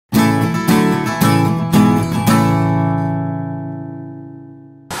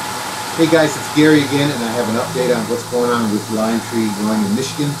Hey guys, it's Gary again, and I have an update on what's going on with lime tree growing in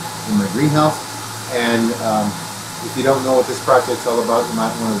Michigan in my greenhouse. And if you don't know what this project's all about, you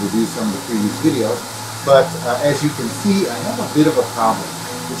might want to review some of the previous videos. But as you can see, I have a bit of a problem.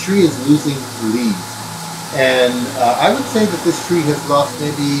 The tree is losing leaves. And I would say that this tree has lost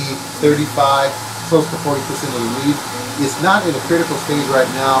maybe 35, close to 40% of the leaves. It's not in a critical stage right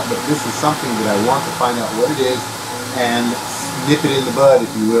now, but this is something that I want to find out what it is and nip it in the bud,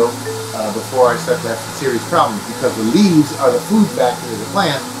 if you will, before I start to have some serious problems, because the leaves are the food factor of the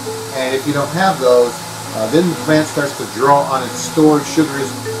plant, and if you don't have those, then the plant starts to draw on its stored sugars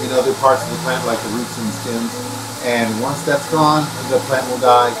in other parts of the plant, like the roots and the stems, and once that's gone, the plant will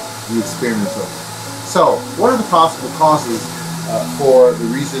die. The experiment's over. So, what are the possible causes for the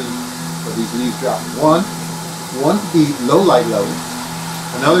reason for these leaves dropping? One could be low light levels.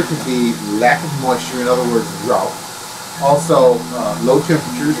 Another could be lack of moisture, in other words, drought. Also, low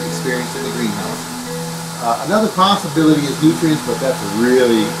temperatures experienced in the greenhouse. Another possibility is nutrients, but that's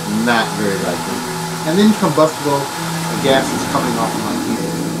really not very likely. And then combustible gases coming off of my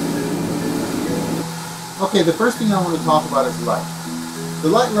heater. Okay, the first thing I want to talk about is light. The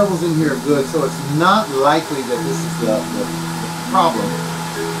light levels in here are good, so it's not likely that this is the problem.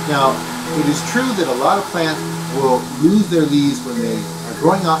 Now, it is true that a lot of plants will lose their leaves when they are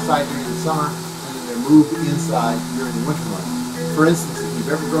growing outside during the summer, and then they're moved inside during the winter months. For instance, if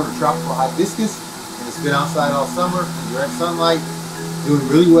you've ever grown a tropical hibiscus and it's been outside all summer in direct sunlight, doing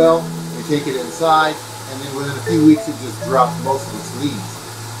really well, you take it inside, and then within a few weeks it just drops most of its leaves.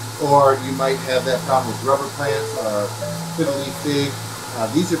 Or you might have that problem with rubber plants or fiddle leaf fig.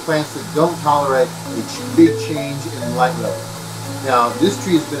 These are plants that don't tolerate a big change in light levels. Now, this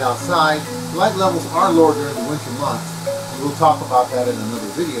tree has been outside. Light levels are lower during the winter months. We'll talk about that in another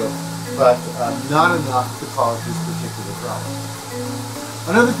video, but not enough to cause this particular problem.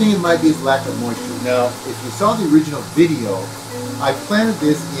 Another thing it might be is lack of moisture. Now, if you saw the original video, I planted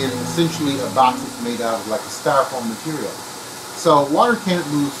this in essentially a box that's made out of like a styrofoam material. So water can't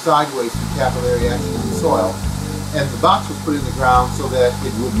move sideways through capillary action in the soil, and the box was put in the ground so that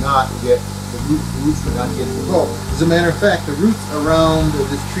it would not get, the roots would not get to go. As a matter of fact, the roots around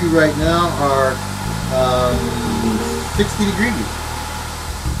this tree right now are 60 degrees.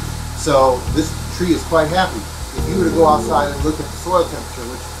 So this tree is quite happy. If you were to go outside and look at the soil temperature,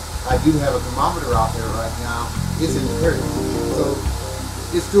 which I do have a thermometer out there right now, it's in the 30s. So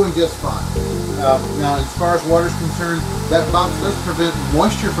it's doing just fine. Now, as far as water is concerned, that box does prevent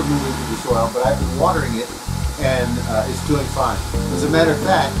moisture from moving through the soil, but I've been watering it, and it's doing fine. As a matter of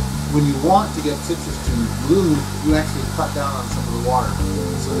fact, when you want to get citrus to bloom, you actually cut down on some of the water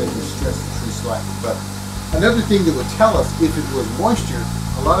so that you stress the tree slightly. But another thing that would tell us if it was moisture,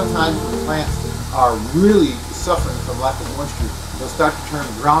 a lot of times when plants are really suffering from lack of moisture, they'll start to turn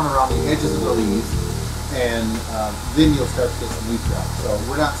brown around the edges of the leaves, and then you'll start to get some leaf drought. So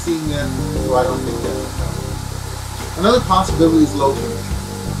we're not seeing that, so I don't think that's a problem. Another possibility is low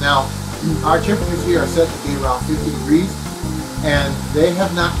temperature. Now, our temperatures here are set to be around 50 degrees, and they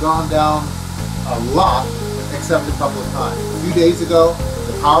have not gone down a lot, except a couple of times. A few days ago,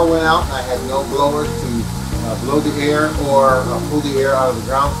 the power went out, and I had no blowers to blow the air or pull the air out of the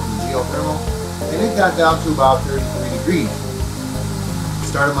ground from the geothermal, and it got down to about 33 degrees.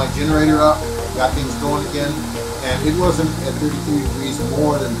 Started my generator up, got things going again, and it wasn't at 33 degrees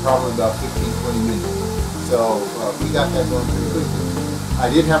more than probably about 15-20 minutes. So we got that going pretty quickly. I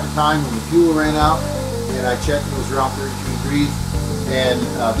did have a time when the fuel ran out, and I checked, it was around 32 degrees, and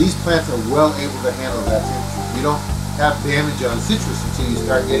these plants are well able to handle that temperature. You don't have damage on citrus until you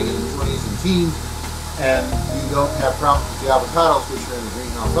start getting in the 20s and teens, and you don't have problems with the avocados, which are in the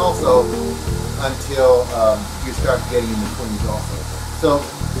greenhouse also, until you start getting in the 20s also. So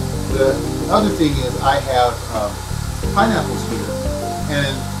the other thing is I have pineapples here,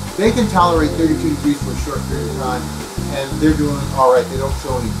 and they can tolerate 32 degrees for a short period of time, and they're doing all right. They don't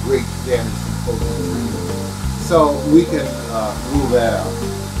show any great damage from cold temperatures. So we can rule that out.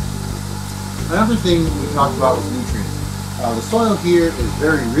 Another thing we talked about was nutrients. The soil here is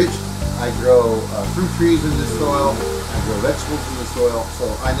very rich. I grow fruit trees in this soil. I grow vegetables in the soil, so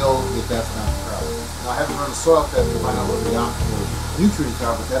I know that that's not a problem. Now, I haven't run a soil test to find out what the optimal nutrients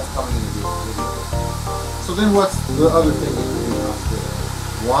are, but that's coming in a different video. So then what's the other thing that you do consider?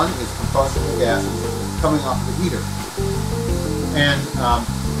 One is combustible gases coming off the heater. And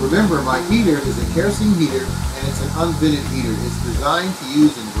remember, my heater is a kerosene heater, and it's an unvented heater. It's designed to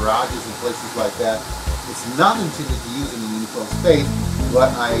use in garages and places like that. It's not intended to use in an enclosed space,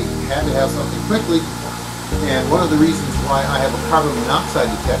 but I had to have something quickly, and one of the reasons why I have a carbon monoxide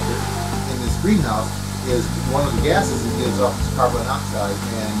detector in this greenhouse is one of the gases that gives off is carbon dioxide,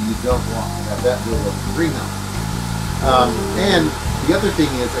 and you don't want to have that build up in the greenhouse. And the other thing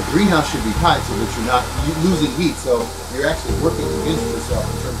is a greenhouse should be tight so that you're not losing heat, so you're actually working against yourself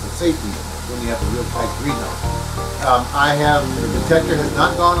in terms of safety when you have a real tight greenhouse. The detector has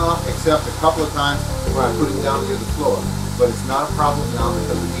not gone off except a couple of times when I put it down near the floor, but it's not a problem now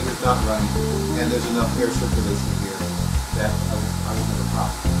because the heater's not running and there's enough air circulation here that I won't have a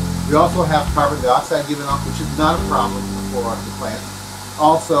problem. We also have carbon dioxide given off, which is not a problem for the plants.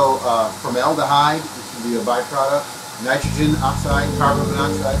 Also, formaldehyde, which can be a byproduct, nitrogen oxide, carbon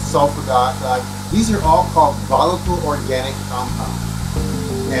monoxide, sulfur dioxide. These are all called volatile organic compounds.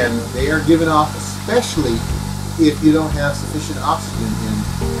 And they are given off especially if you don't have sufficient oxygen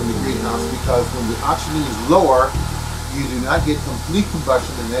in the greenhouse, because when the oxygen is lower, you do not get complete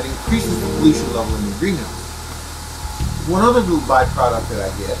combustion, and that increases the pollution level in the greenhouse. One other little byproduct that I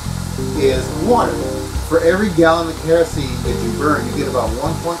get is water. For every gallon of kerosene that you burn, you get about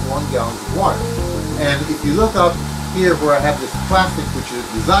 1.1 gallons of water. And if you look up here where I have this plastic, which is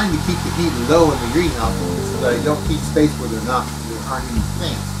designed to keep the heat low in the greenhouse so that I don't keep space where there aren't any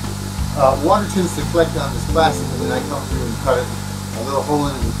plants. Water tends to collect on this plastic, and then I come through and cut it, a little hole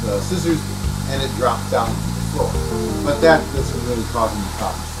in it with scissors, and it drops down to the floor. But that doesn't really cause any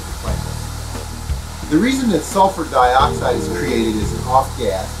problems for the plant. The reason that sulfur dioxide is created as an off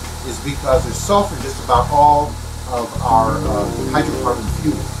gas is because there's sulfur in just about all of our hydrocarbon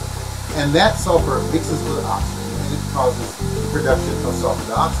fuels. And that sulfur mixes with oxygen, and it causes the production of sulfur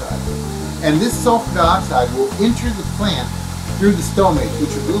dioxide. And this sulfur dioxide will enter the plant through the stomates,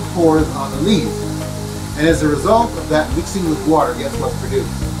 which are little pores on the leaves. And as a result of that mixing with water, guess what's produced?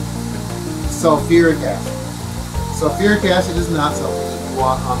 Sulfuric acid. Sulfuric acid is not something that you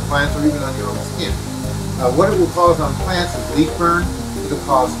want on plants or even on your own skin. What it will cause on plants is leaf burn, it'll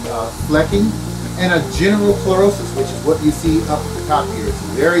cause flecking, and a general chlorosis, which is what you see up at the top here. It's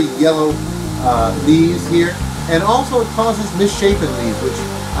very yellow leaves here, and also it causes misshapen leaves, which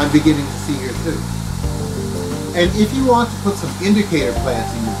I'm beginning to see here too. And if you want to put some indicator plants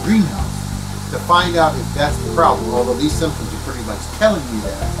in your greenhouse to find out if that's the problem, although these symptoms are pretty much telling you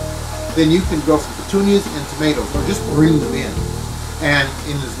that, then you can grow some petunias and tomatoes, or just bring them in. And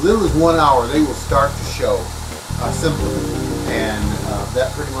in as little as 1 hour, they will start to show symptoms, and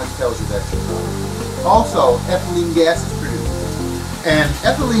that pretty much tells you that's your problem. Also, ethylene gas is produced. And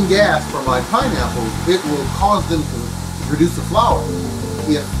ethylene gas for my pineapples, it will cause them to produce a flower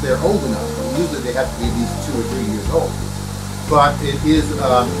if they're old enough. Usually they have to be at least 2 or 3 years old. But it is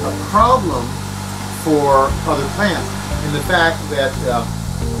a problem for other plants in the fact that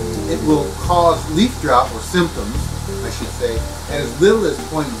it will cause leaf drop, or symptoms, I should say, at as little as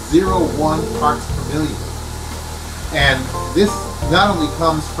 0.01 parts per million. And this not only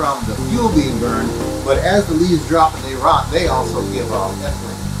comes from the fuel being burned, but as the leaves drop and they rot, they also give off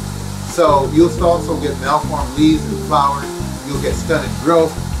ethylene. So you'll also get malformed leaves and flowers, you'll get stunted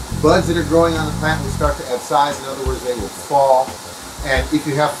growth, buds that are growing on the plant will start to add size, in other words, they will fall. And if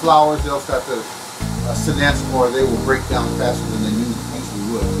you have flowers, they'll start to senesce, or they will break down faster than they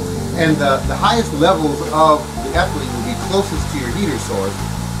usually would. And the highest levels of the ethylene will be closest to your heater source,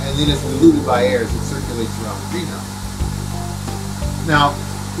 and then it's diluted by air as it circulates around the greenhouse. Now,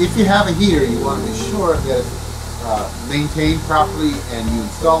 if you have a heater, you want to be sure that it's maintained properly and you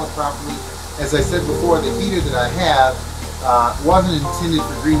install it properly. As I said before, the heater that I have wasn't intended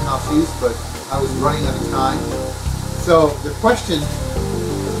for greenhouse use, but I was running out of time. So the question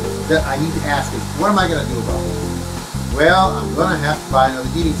that I need to ask is, what am I going to do about this? Well, I'm going to have to buy another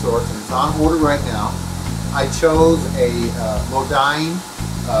heating source, and it's on order right now. I chose a Modine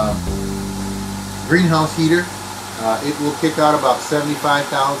greenhouse heater. It will kick out about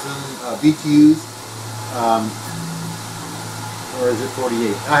 75,000 BTUs, or is it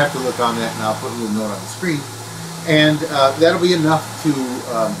 48? I have to look on that, and I'll put a little note on the screen. And that'll be enough to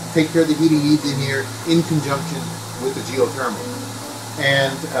take care of the heating needs in here in conjunction with the geothermal.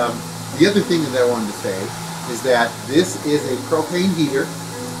 And the other thing that I wanted to say is that this is a propane heater,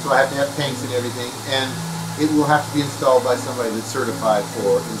 so I have to have tanks and everything, and it will have to be installed by somebody that's certified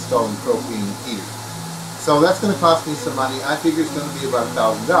for installing propane heaters. So that's going to cost me some money. I figure it's going to be about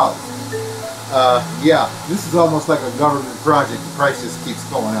 $1,000. Yeah, this is almost like a government project. The price just keeps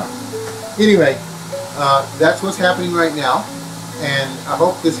going up. Anyway, that's what's happening right now, and I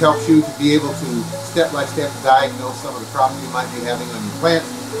hope this helps you to be able to step-by-step diagnose some of the problems you might be having on your plants,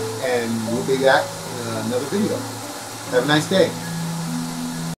 and we'll be back in another video. Have a nice day.